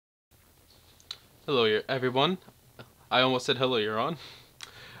Hello, everyone. I almost said hello, Euron.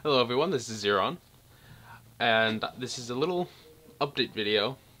 Hello, everyone. This is Euron, and this is a little update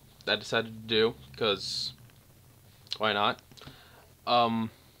video that I decided to do because why not? Um,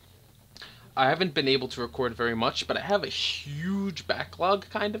 I haven't been able to record very much, but I have a huge backlog,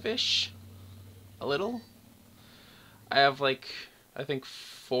 kind of ish. A little. I have I think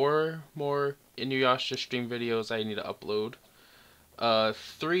 4 more Inuyasha stream videos I need to upload.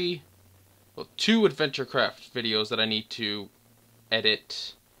 Three, well, 2 AdventureCraft videos that I need to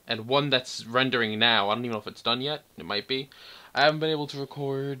edit, and one that's rendering now. I don't even know if it's done yet. It might be. I haven't been able to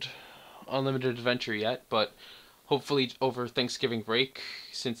record Unlimited Adventure yet, but hopefully over Thanksgiving break,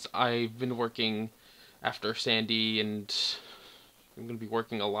 since I've been working after Sandy and I'm going to be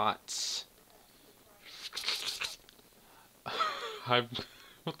working a lot. I'm.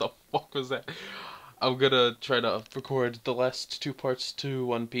 What the fuck was that? I'm gonna try to record the last 2 parts to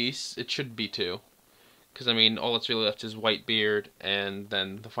One Piece. It should be 2. Because, I mean, all that's really left is Whitebeard and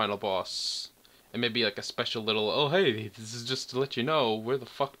then the final boss. And maybe like a special little, oh hey, this is just to let you know where the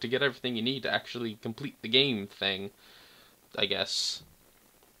fuck to get everything you need to actually complete the game thing, I guess.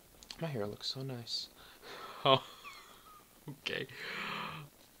 My hair looks so nice. Oh, okay.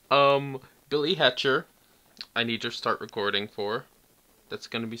 Billy Hatcher, I need to start recording for. That's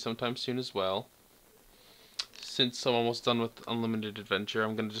gonna be sometime soon as well. Since I'm almost done with Unlimited Adventure,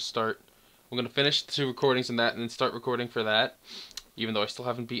 I'm gonna finish the 2 recordings in that and then start recording for that. Even though I still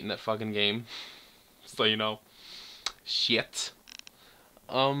haven't beaten that fucking game. So you know. Shit.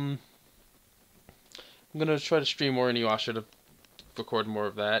 I'm gonna try to stream more Inuyasha to record more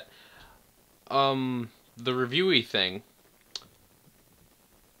of that. The reviewy thing.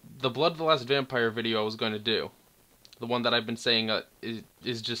 The Blood of the Last Vampire video I was going to do. The one that I've been saying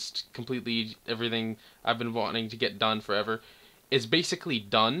is just completely everything I've been wanting to get done forever. Is basically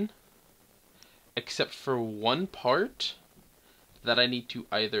done. Except for one part that I need to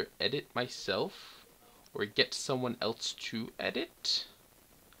either edit myself or get someone else to edit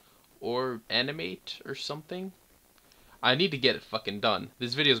or animate or something. I need to get it fucking done.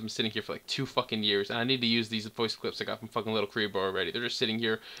 This video's been sitting here for like 2 fucking years, and I need to use these voice clips I got from fucking Little Kribo already. They're just sitting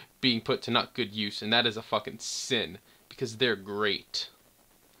here being put to not good use, and that is a fucking sin because they're great.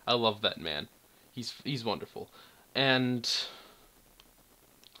 I love that man. He's wonderful. And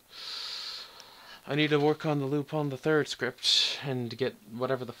I need to work on the Lupin the Third script and get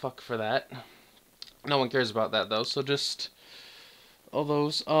whatever the fuck for that. No one cares about that though, so just all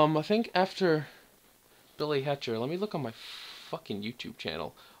those. I think after Billy Hatcher, let me look on my fucking YouTube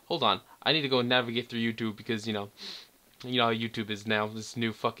channel. Hold on, I need to go navigate through YouTube because you know how YouTube is now, this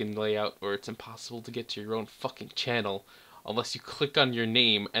new fucking layout where it's impossible to get to your own fucking channel unless you click on your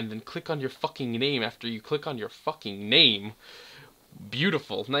name and then click on your fucking name after you click on your fucking name.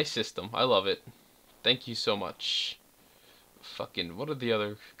 Beautiful, nice system. I love it. Thank you so much. Fucking, what are the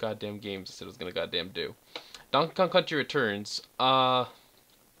other goddamn games I said I was gonna goddamn do? Donkey Kong Country Returns. Where's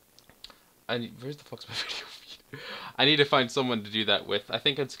the fuck's my video feed? I need to find someone to do that with. I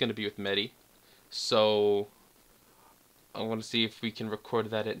think it's gonna be with Medi. So I want to see if we can record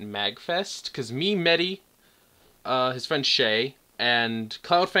that at Magfest. Cause me, Medi, his friend Shay, and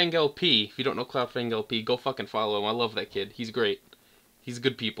Cloudfang LP. If you don't know Cloudfang LP, go fucking follow him. I love that kid. He's great. He's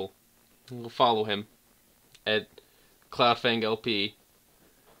good people. Go follow him at Cloudfang LP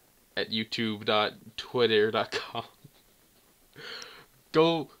at youtube.twitter.com.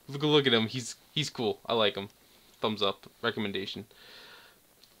 Go look at him. He's cool. I like him. Thumbs up. Recommendation.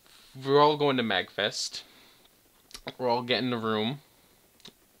 We're all going to Magfest. We're all getting a room.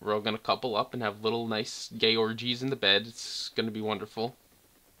 We're all gonna couple up and have little nice gay orgies in the bed. It's gonna be wonderful.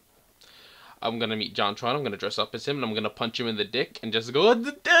 I'm gonna meet JonTron. I'm gonna dress up as him and I'm gonna punch him in the dick and just go and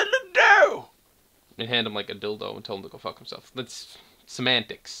hand him like a dildo and tell him to go fuck himself. That's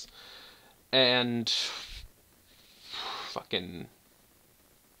semantics. And fucking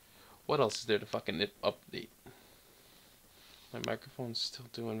what else is there to fucking update? My microphone's still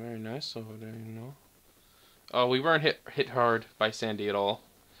doing very nice over there, you know. Oh, we weren't hit hard by Sandy at all,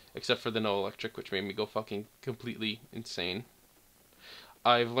 except for the no electric, which made me go fucking completely insane.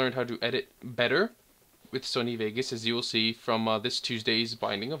 I've learned how to edit better with Sony Vegas, as you will see from this Tuesday's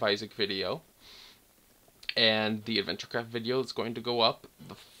Binding of Isaac video. And the AdventureCraft video is going to go up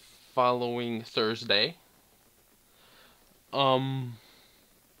the following Thursday.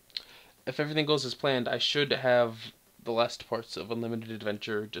 If everything goes as planned, I should have the last parts of Unlimited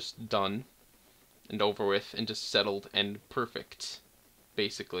Adventure just done and over with and just settled and perfect,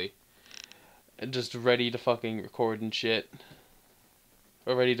 basically. And just ready to fucking record and shit.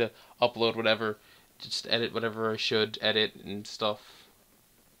 Or ready to upload whatever, just edit whatever I should edit and stuff.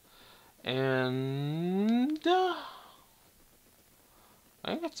 And I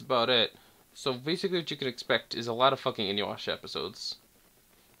think that's about it. So basically what you can expect is a lot of fucking Inuyasha episodes.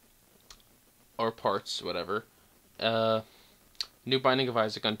 Or parts, whatever. New Binding of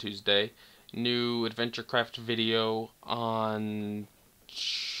Isaac on Tuesday. New Adventure Craft video on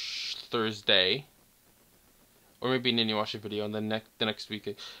Thursday. Or maybe an Inuyasha video and then the next week.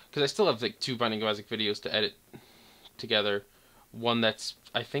 Because I still have like 2 Binding of Isaac videos to edit together. One that's,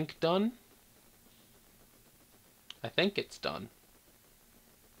 I think, done. I think it's done.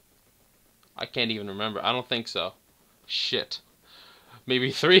 I can't even remember. I don't think so. Shit.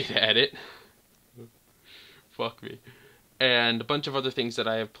 Maybe 3 to edit. Fuck me. And a bunch of other things that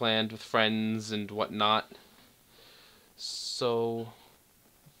I have planned with friends and whatnot. So...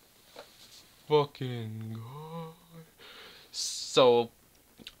 fucking God. So...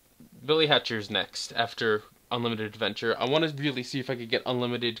 Billy Hatcher's next, after Unlimited Adventure. I want to really see if I could get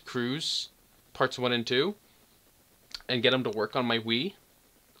Unlimited Cruise, parts 1 and 2, and get them to work on my Wii,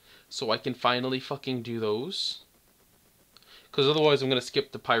 so I can finally fucking do those. Because otherwise I'm going to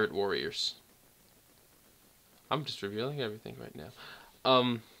skip the Pirate Warriors. I'm just revealing everything right now.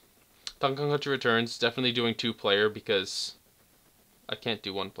 Donkey Kong Country Returns, definitely doing 2-player, because I can't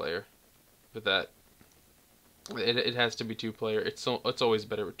do 1-player with that. It has to be 2-player. It's always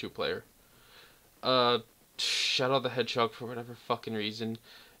better with 2-player. Shadow the Hedgehog for whatever fucking reason.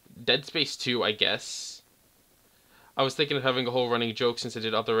 Dead Space 2, I guess. I was thinking of having a whole running joke since I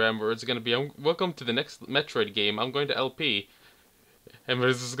did Other M, where it's gonna be, welcome to the next Metroid game, I'm going to LP. And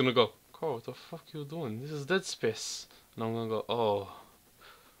Riz is gonna go, Carl, what the fuck you doing? This is Dead Space. And I'm gonna go, oh,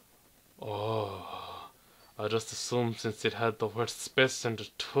 I just assumed since it had the word space in the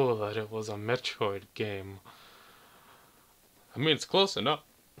 2 that it was a Metroid game. I mean, it's close enough.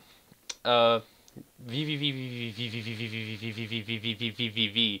 I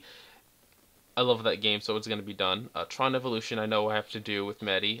love that game, so it's gonna be done. Tron Evolution, I know I have to do with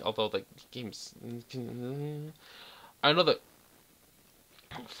Maddie, although the game's... I know that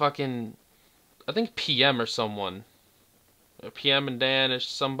fucking... I think PM or someone, PM and Dan or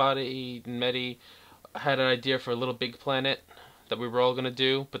somebody, and Maddie had an idea for a Little Big Planet that we were all gonna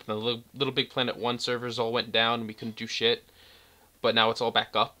do, but the Little Big Planet 1 servers all went down and we couldn't do shit. But now it's all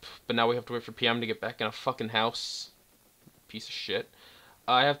back up. But now we have to wait for PM to get back in a fucking house. Piece of shit.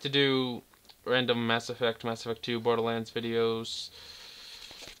 I have to do random Mass Effect 2, Borderlands videos.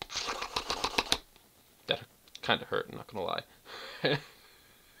 That kind of hurt, I'm not gonna lie.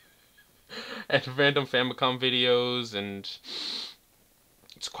 And random Famicom videos, and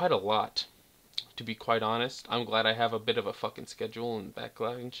it's quite a lot, to be quite honest. I'm glad I have a bit of a fucking schedule and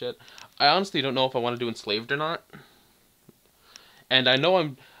backlog and shit. I honestly don't know if I want to do Enslaved or not. And I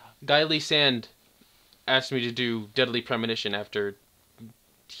know Guy Lee Sand asked me to do Deadly Premonition after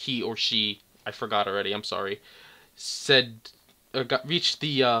he or she, I forgot already, I'm sorry, said, reached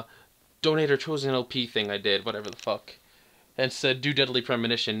the Donator Chosen LP thing I did, whatever the fuck, and said do Deadly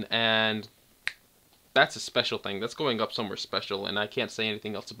Premonition, and that's a special thing. That's going up somewhere special, and I can't say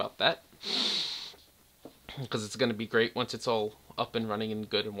anything else about that. Because it's going to be great once it's all up and running and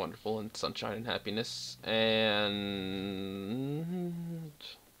good and wonderful and sunshine and happiness. And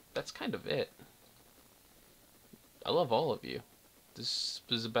that's kind of it. I love all of you. This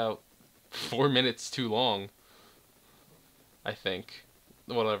is about 4 minutes too long, I think.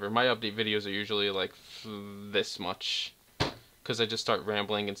 Whatever. My update videos are usually like this much. Because I just start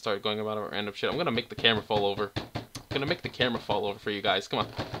rambling and start going about random shit. I'm going to make the camera fall over. Gonna make the camera fall over for you guys. Come on.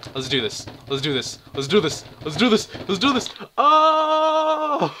 Let's do this. Let's do this. Let's do this. Let's do this. Let's do this.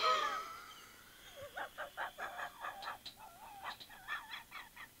 Oh!